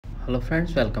Hello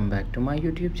friends, welcome back to my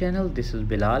YouTube channel. This is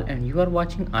Bilal and you are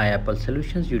watching iApple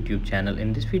Solutions YouTube channel.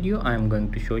 In this video I am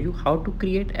going to show you how to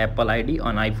create Apple ID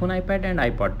on iPhone, iPad and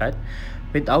iPod Touch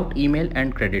without email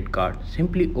and credit card.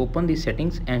 Simply open the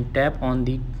settings and tap on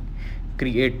the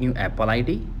create new Apple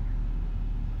ID.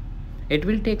 It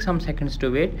will take some seconds to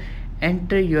wait.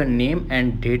 Enter your name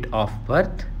and date of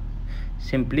birth.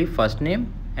 Simply first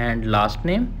name and last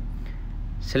name.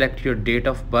 Select your date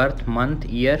of birth, month,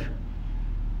 year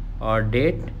or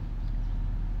date.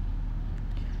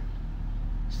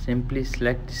 Simply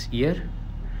select this year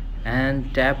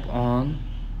and tap on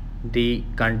the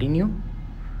continue.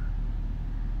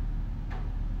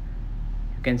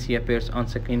 You can see appears on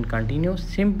screen continue.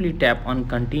 Simply tap on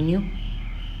continue.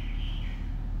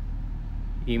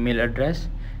 Email address,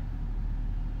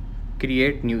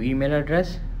 create new email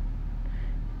address,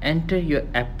 enter your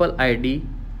Apple ID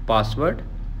password.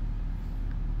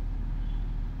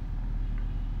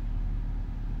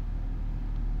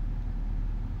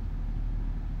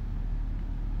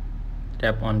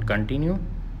 Tap on continue.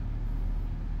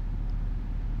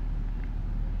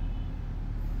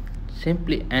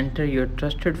 Simply enter your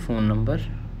trusted phone number.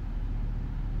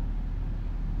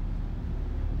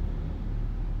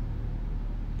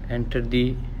 Enter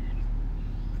the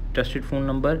trusted phone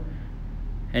number.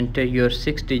 Enter your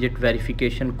 6-digit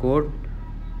verification code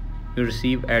you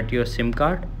receive at your SIM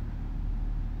card.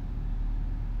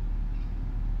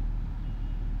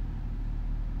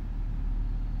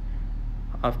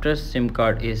 After SIM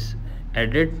card is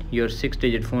added, your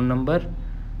 6-digit phone number,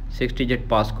 6-digit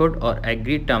passcode or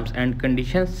agree terms and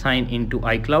conditions, sign into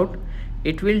iCloud.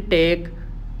 It will take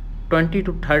 20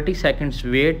 to 30 seconds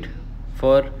wait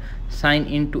for sign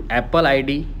into Apple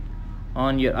ID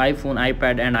on your iPhone,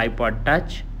 iPad and iPod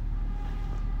Touch.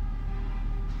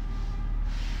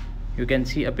 You can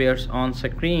see appears on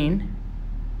screen.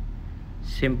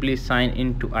 Simply sign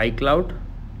into iCloud.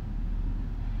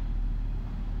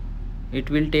 It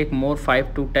will take more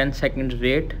 5 to 10 seconds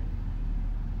wait.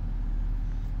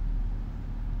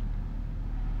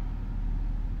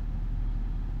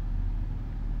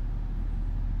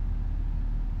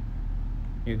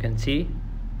 You can see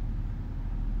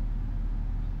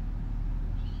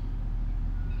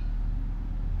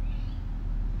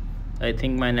I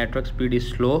think my network speed is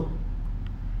slow.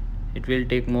 It will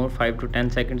take more 5 to 10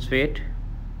 seconds wait.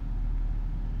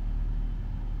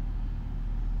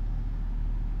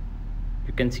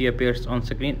 You can see appears on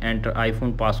screen, enter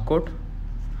iPhone passcode.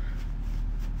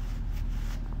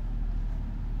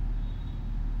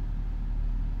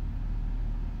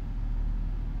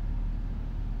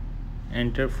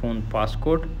 Enter phone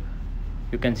passcode.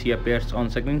 You can see appears on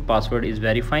screen, password is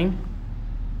verifying.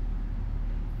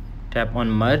 Tap on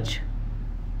merge.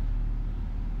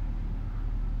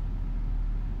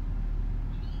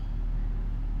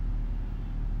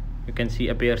 You can see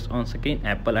appears on screen,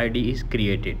 Apple ID is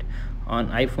created on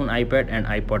iPhone, iPad and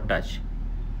iPod Touch.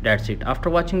 That's it. After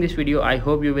watching this video, I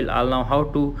hope you will all know how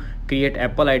to create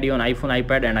Apple ID on iPhone,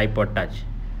 iPad and iPod Touch.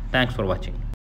 Thanks for watching.